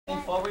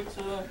forward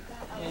to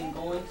and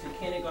going to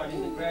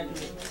kindergarten to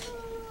graduate.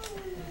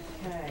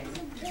 Okay.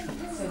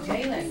 So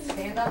Jalen,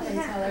 stand up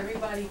and tell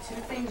everybody 2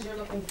 things you're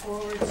looking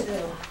forward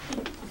to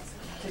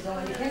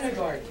going to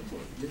kindergarten.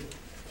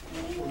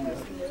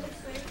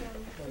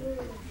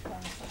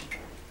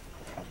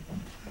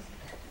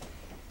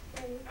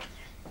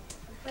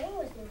 Playing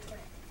with new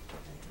friends.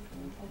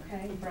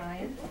 Okay,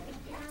 Brian.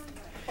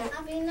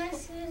 I'll be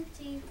next to the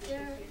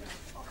teacher.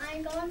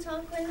 I'm going to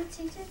talk when the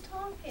teacher's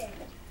talking.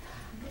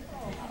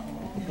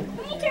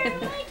 My turn,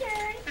 my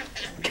turn.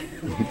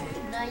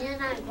 No, you're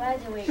not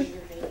graduating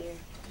over here.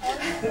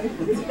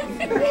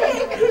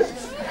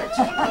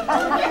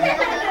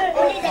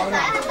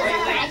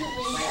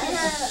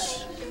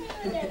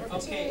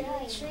 Okay.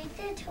 Treat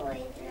the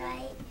toys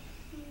right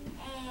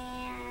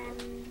and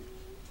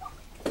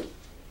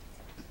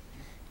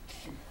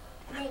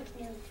make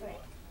new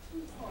friends.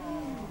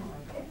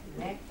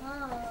 Next.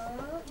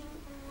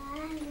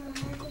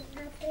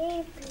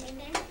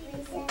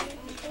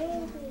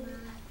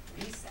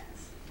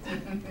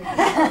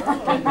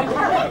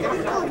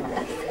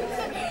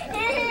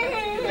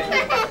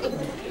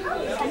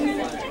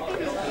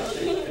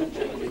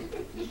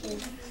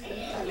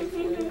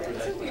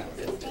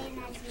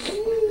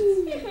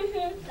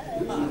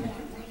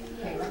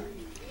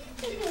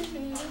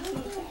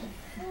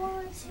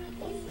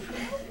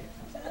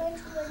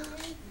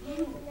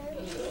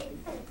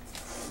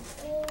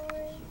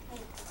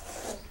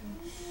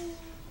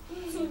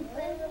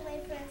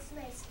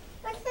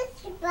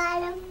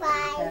 Butterfly.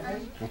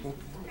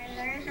 I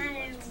learned how to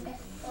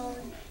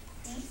hold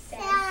these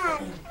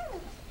bags.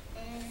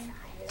 And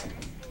I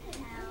learned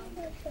how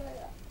to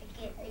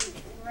get new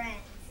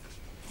friends.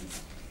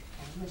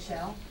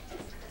 Michelle.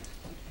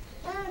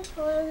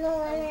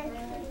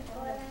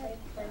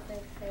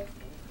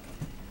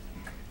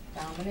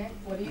 Dominic,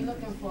 what are you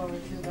looking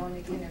forward to going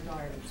to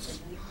kindergarten?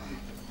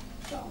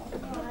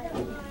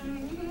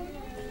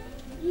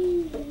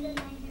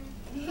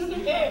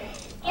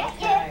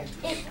 Okay.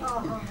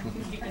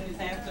 Keeping his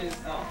hands to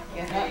himself.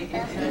 Get up. You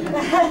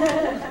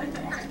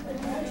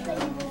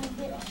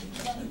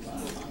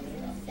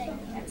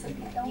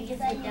can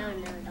sit down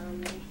now,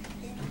 Dominic.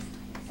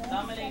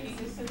 Dominic, you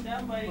can sit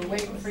down, buddy. We're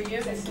waiting for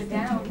you to sit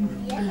down.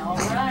 All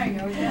right,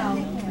 go down.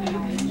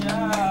 Good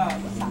job.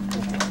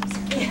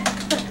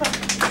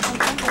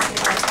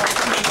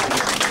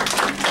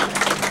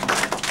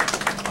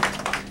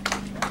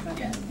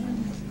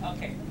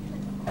 Okay.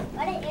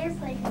 What an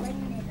airplane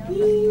bringing it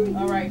over.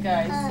 All right,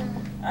 guys.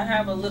 I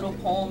have a little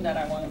poem that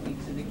I want to read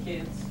to the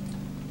kids.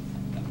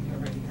 You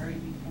already heard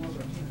it before,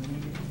 but you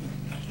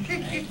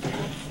can read it.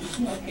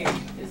 Okay.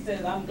 It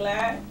says, I'm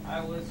glad I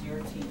was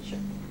your teacher.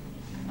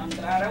 I'm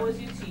glad I was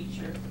your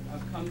teacher.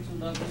 I've come to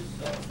love you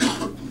so.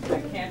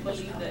 I can't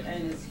believe the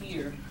end is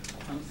here.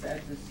 I'm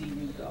sad to see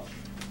you go.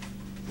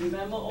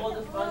 Remember all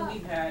the fun we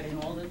had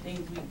and all the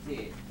things we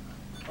did.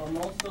 But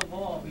most of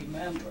all,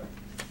 remember,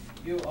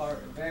 you are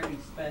a very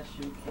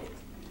special kid.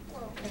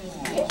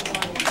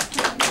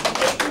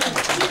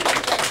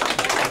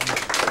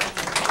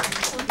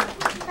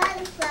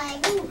 Butterfly.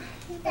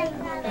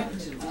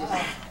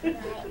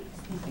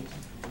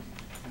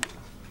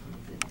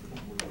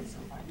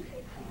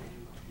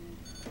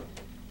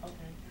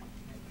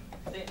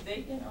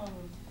 They can,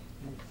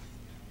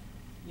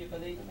 yeah, but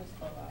they can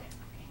spell out.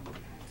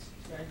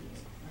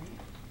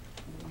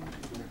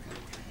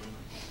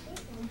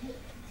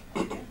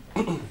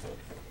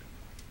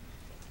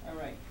 All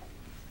right.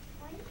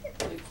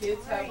 The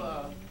kids have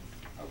a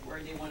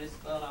word they want to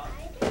spell out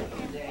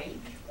today.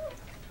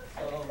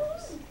 So,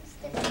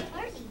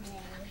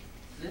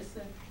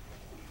 listen.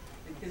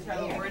 The kids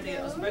have a word,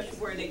 a special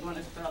word they want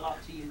to spell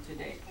out to you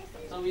today.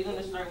 So we're going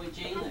to start with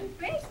Jalen.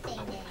 Birthday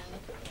day.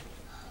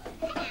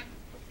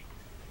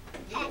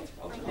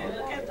 Okay,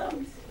 look at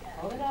them.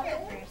 Hold it up.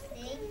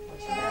 Birthday.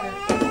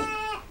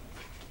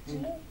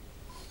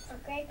 For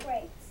great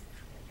grades.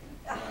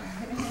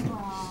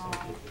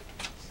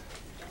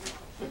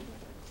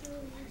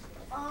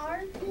 R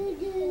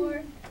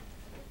for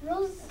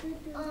rules in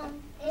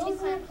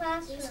the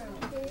classroom.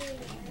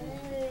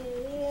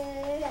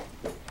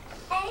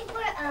 A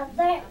for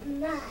avert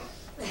mud.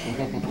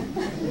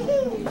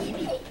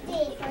 D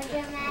for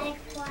dramatic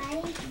play.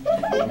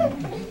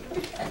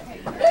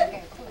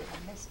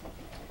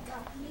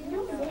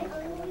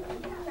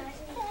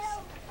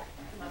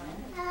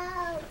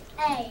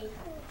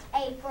 A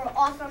for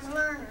awesome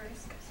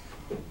learners.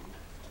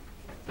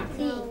 T,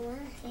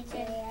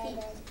 teacher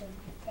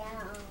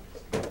down.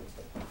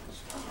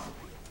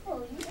 Oh,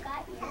 you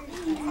got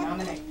your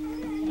Dominic.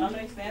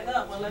 Dominic, stand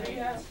up. What letter you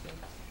have?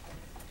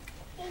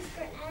 A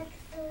for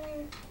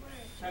excellent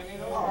work. Turn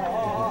it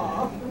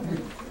over.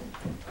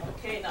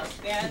 Okay, now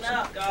stand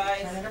up,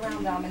 guys. Turn it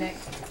around, Dominic.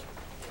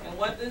 And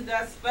what does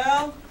that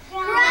spell?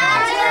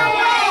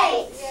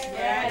 Graduate!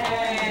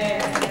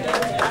 Yes. Good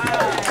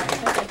job.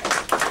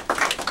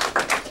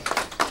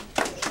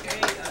 Okay,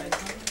 guys.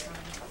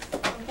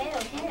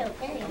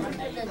 Okay.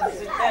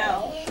 Sit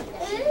down.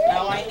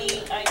 Now I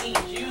need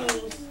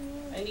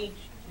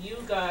you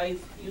guys,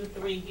 you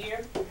 3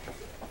 here.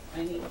 I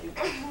need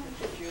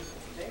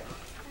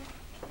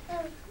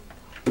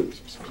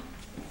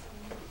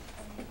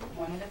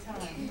One at a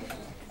time.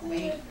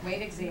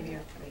 Wait,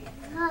 Xavier. Wait.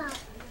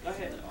 Go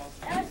ahead.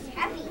 That was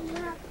heavy.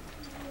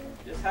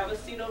 Just have a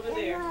seat over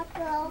there.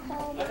 Go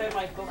ahead,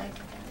 Michael.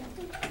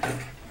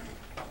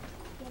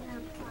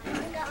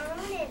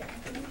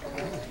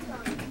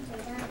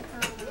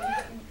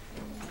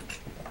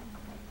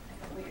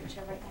 Wait, your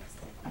chair right next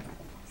to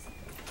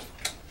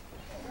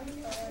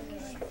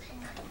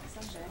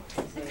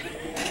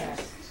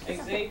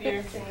Xavier,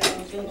 you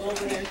can go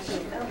over there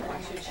too.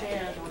 Watch your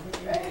chair. Don't hit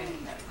your head.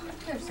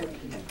 You're so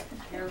cute.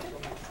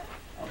 Careful.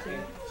 Okay.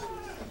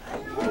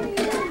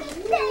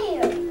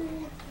 There.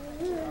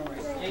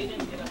 Alright,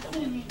 Jaden, get up on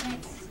me.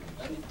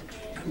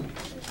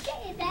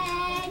 Daddy,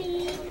 daddy,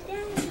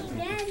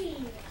 daddy.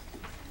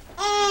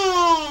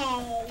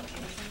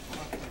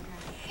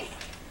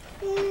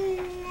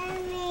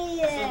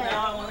 So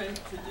now I want to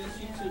introduce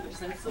you to the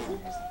principal,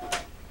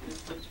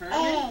 Mr. Turner.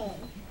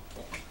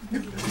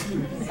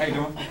 How you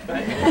doing?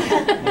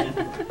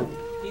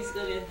 He's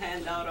going to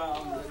hand out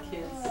the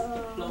kids'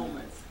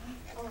 diplomas.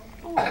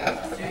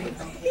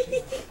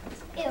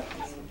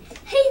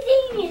 His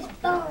name is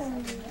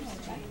Bone.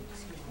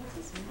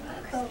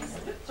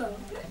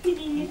 His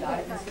name is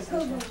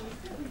Bone.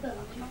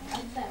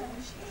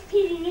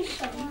 His name is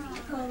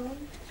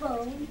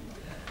Bone.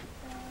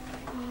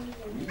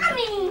 I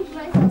mean,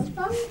 my phone's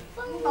Bone.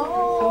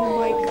 Oh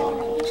my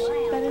gosh,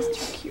 that is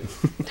too cute.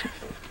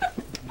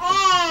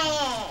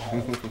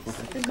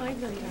 And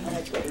mine's not even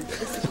that big.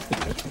 This is just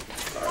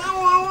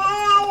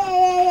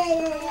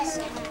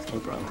No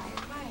problem.